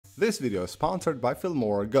This video is sponsored by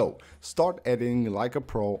Filmora Go. Start editing like a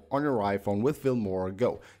pro on your iPhone with Filmora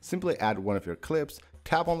Go. Simply add one of your clips,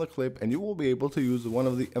 tap on the clip, and you will be able to use one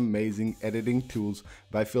of the amazing editing tools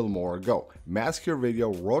by Filmora Go. Mask your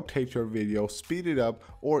video, rotate your video, speed it up,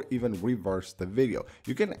 or even reverse the video.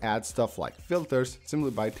 You can add stuff like filters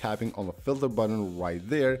simply by tapping on the filter button right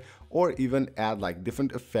there, or even add like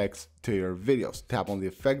different effects to your videos. Tap on the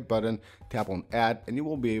effect button, tap on add, and you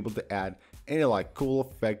will be able to add any like cool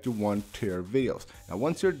effect you want to your videos. Now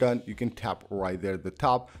once you're done, you can tap right there at the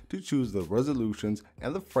top to choose the resolutions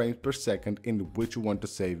and the frames per second in which you want to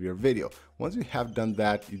save your video. Once you have done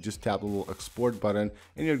that, you just tap the little export button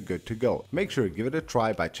and you're good to go. Make sure you give it a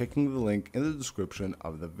try by checking the link in the description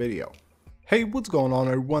of the video. Hey, what's going on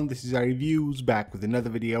everyone, this is iReviews back with another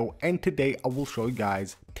video, and today I will show you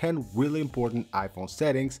guys 10 really important iPhone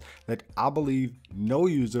settings that I believe no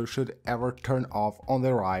user should ever turn off on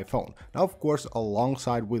their iPhone. Now of course,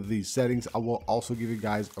 alongside with these settings, I will also give you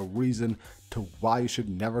guys a reason to why you should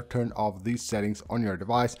never turn off these settings on your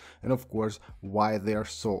device, and of course why they are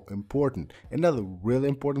so important. Another really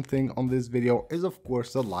important thing on this video is of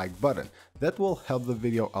course the like button. That will help the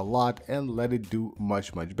video a lot and let it do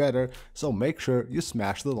much better, so make sure you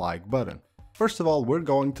smash the like button. First of all, we're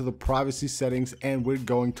going to the privacy settings and we're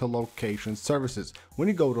going to location services. When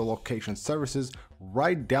you go to location services,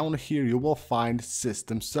 right down here you will find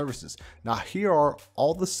system services. Now here are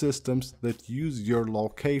all the systems that use your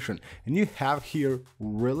location, and you have here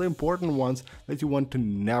really important ones that you want to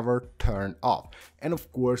never turn off. And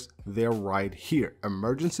of course they're right here.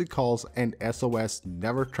 Emergency calls and SOS,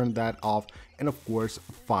 never turn that off. And of course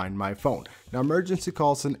Find My Phone. Now emergency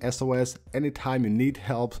calls and SOS, anytime you need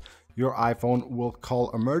help, your iPhone will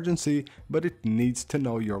call emergency, but it needs to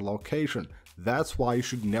know your location. That's why you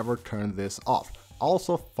should never turn this off.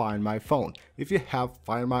 Also Find My Phone. If you have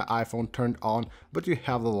Find My iPhone turned on, but you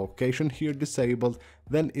have the location here disabled,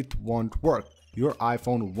 then it won't work. Your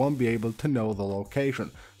iPhone won't be able to know the location.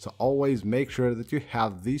 So always make sure that you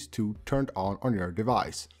have these two turned on your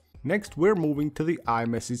device. Next, we're moving to the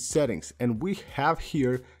iMessage settings, and we have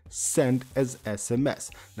here Send as SMS.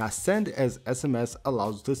 Now send as SMS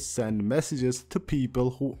allows you to send messages to people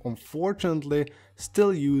who unfortunately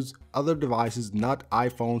still use other devices, not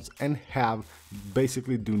iPhones, and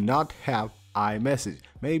basically do not have iMessage.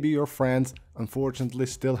 Maybe your friends unfortunately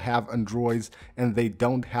still have Androids and they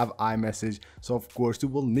don't have iMessage, so of course you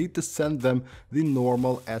will need to send them the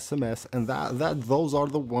normal SMS, and those are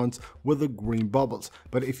the ones with the green bubbles.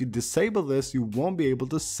 But if you disable this, you won't be able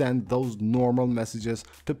to send those normal messages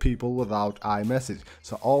to people without iMessage.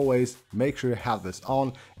 So always make sure you have this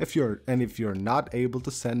on. If you're not able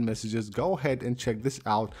to send messages, go ahead and check this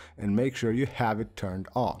out and make sure you have it turned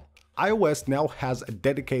on. iOS now has a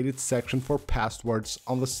dedicated section for passwords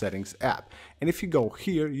on the settings app, and if you go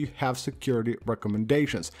here you have security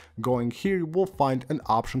recommendations. Going here you will find an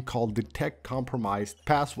option called detect compromised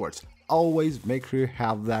passwords. Always make sure you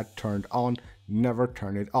have that turned on, never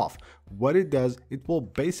turn it off. What it does, it will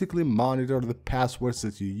basically monitor the passwords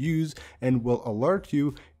that you use and will alert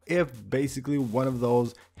you if basically one of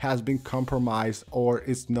those has been compromised or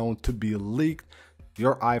is known to be leaked.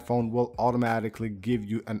 Your iPhone will automatically give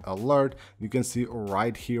you an alert. You can see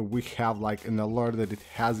right here we have like an alert that it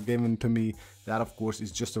has given to me. That of course is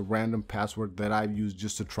just a random password that I've used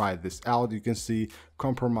just to try this out. You can see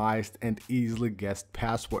compromised and easily guessed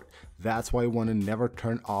password. That's why you want to never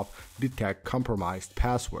turn off detect compromised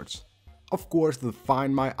passwords. Of course, the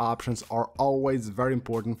Find My options are always very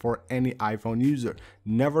important for any iPhone user.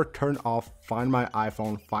 Never turn off Find My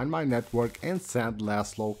iPhone, Find My Network, and Send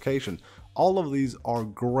Last Location. All of these are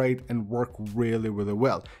great and work really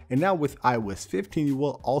well. And now with iOS 15, you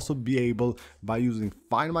will also be able, by using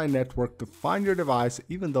Find My Network, to find your device.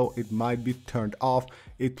 Even though it might be turned off,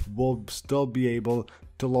 it will still be able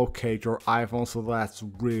to locate your iPhone, so that's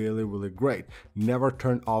really great. Never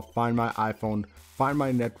turn off Find My iPhone, Find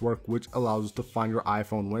My Network, which allows you to find your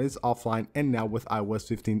iPhone when it's offline, and now with iOS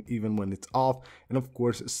 15 even when it's off. And of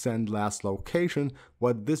course Send Last Location.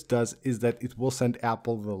 What this does is that it will send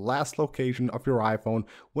Apple the last location of your iPhone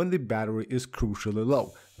when the battery is crucially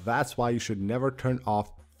low. That's why you should never turn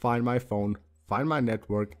off Find My Phone, Find My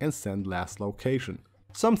Network, and Send Last Location.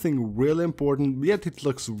 Something really important, yet it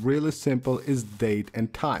looks really simple, is date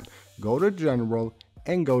and time. Go to General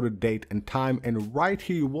and go to date and time, and right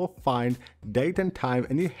here you will find date and time,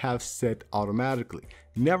 and you have set automatically.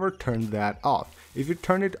 Never turn that off. If you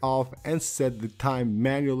turn it off and set the time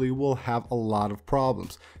manually, you will have a lot of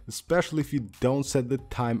problems, especially if you don't set the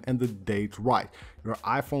time and the date right. Your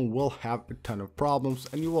iPhone will have a ton of problems,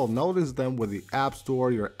 and you will notice them with the App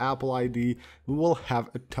Store, your Apple ID. You will have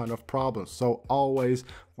a ton of problems. So always,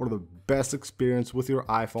 for the best experience with your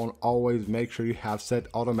iPhone, always make sure you have set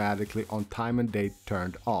automatically on time and date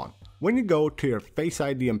turned on. When you go to your Face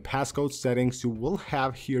ID and passcode settings, you will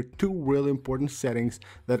have here two really important settings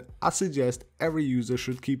that I suggest every user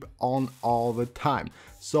should keep on all the time.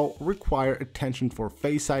 So require attention for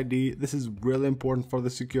Face ID. This is really important for the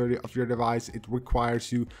security of your device. It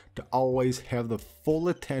requires you to always have the full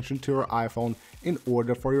attention to your iPhone in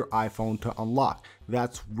order for your iPhone to unlock.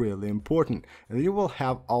 That's really important. And you will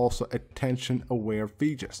have also attention aware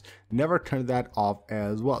features. Never turn that off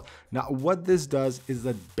as well. Now what this does is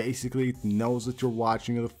that basically it knows that you're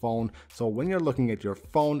watching the phone. So when you're looking at your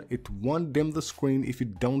phone, it won't dim the screen if you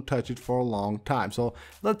don't touch it for a long time. So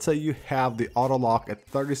let's say you have the auto lock at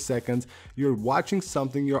 30 seconds, you're watching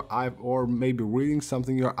something your iPhone or maybe reading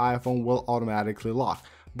something, your iPhone will automatically lock.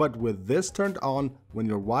 But with this turned on, when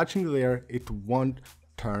you're watching there, it won't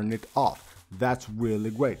turn it off. That's really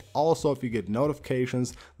great. Also, if you get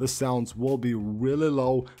notifications, the sounds will be really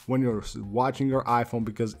low when you're watching your iPhone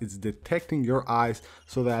because it's detecting your eyes.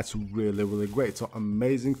 So that's really great. So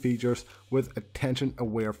amazing features with attention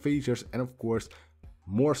aware features, and of course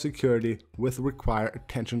more security with required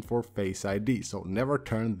attention for Face ID. So never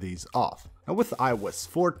turn these off. Now with iOS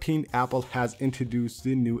 14, Apple has introduced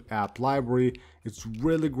the new app library. It's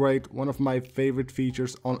really great, one of my favorite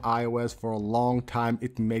features on iOS for a long time.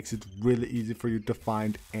 It makes it really easy for you to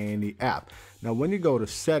find any app. Now when you go to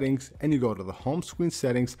settings and you go to the home screen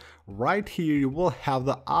settings, right here you will have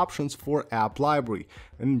the options for app library,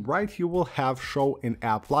 and right here you will have show in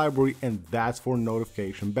app library, and that's for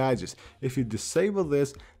notification badges. If you disable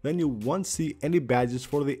this, then you won't see any badges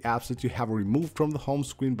for the apps that you have removed from the home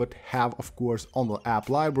screen but have of course on the app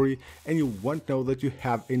library, and you won't know that you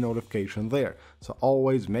have a notification there. So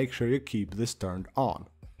always make sure you keep this turned on.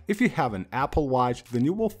 If you have an Apple Watch, then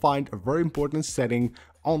you will find a very important setting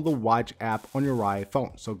on the Watch app on your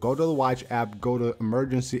iPhone. So go to the Watch app, go to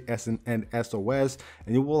emergency and SOS,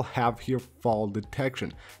 and you will have here fall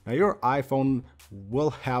detection. Now your iPhone will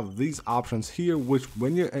have these options here, which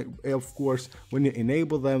when you when you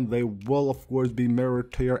enable them, they will of course be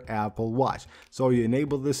mirrored to your Apple Watch. So you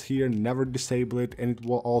enable this here, never disable it, and it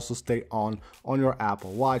will also stay on your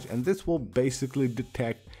Apple Watch, and this will basically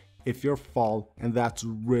detect if you fall, and that's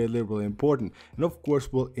really important. And of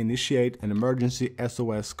course will initiate an emergency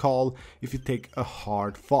SOS call if you take a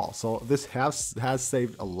hard fall. So this has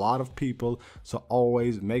saved a lot of people, so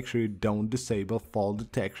always make sure you don't disable fall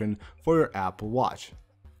detection for your Apple Watch.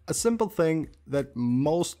 A simple thing that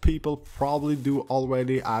most people probably do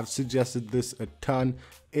already, I've suggested this a ton,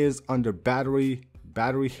 is under battery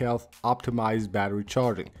health, optimize battery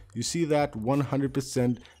charging. You see that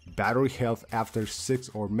 100% battery health after 6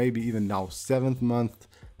 or maybe even now 7th month.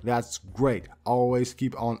 That's great. Always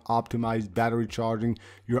keep on optimized battery charging.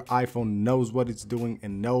 Your iPhone knows what it's doing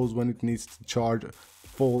and knows when it needs to charge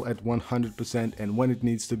full at 100% and when it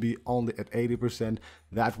needs to be only at 80%.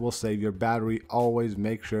 That will save your battery. Always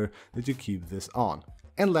make sure that you keep this on.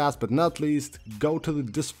 And last but not least, go to the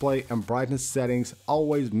display and brightness settings.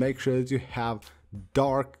 Always make sure that you have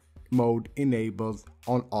dark mode enabled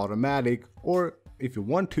on automatic, or if you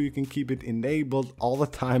want to, you can keep it enabled all the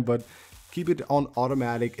time, but keep it on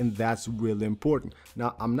automatic, and that's really important.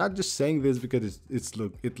 Now I'm not just saying this because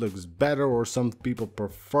it looks better or some people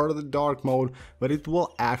prefer the dark mode, but it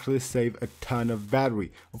will actually save a ton of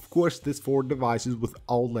battery. Of course, this for devices with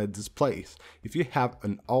OLED displays. If you have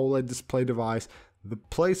an OLED display device, the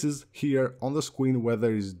places here on the screen,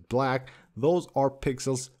 whether it's black, those are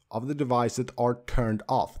pixels of the device that are turned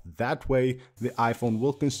off. That way the iPhone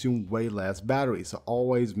will consume way less battery. So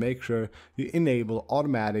always make sure you enable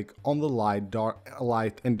automatic on the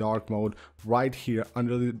light and dark mode right here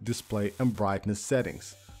under the display and brightness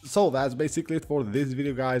settings. So that's basically it for this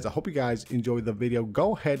video, guys. I hope you guys enjoyed the video.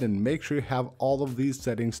 Go ahead and make sure you have all of these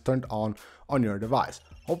settings turned on your device.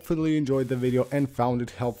 Hopefully you enjoyed the video and found it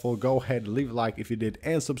helpful. Go ahead, leave a like if you did,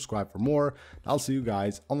 and subscribe for more. I'll see you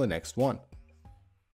guys on the next one.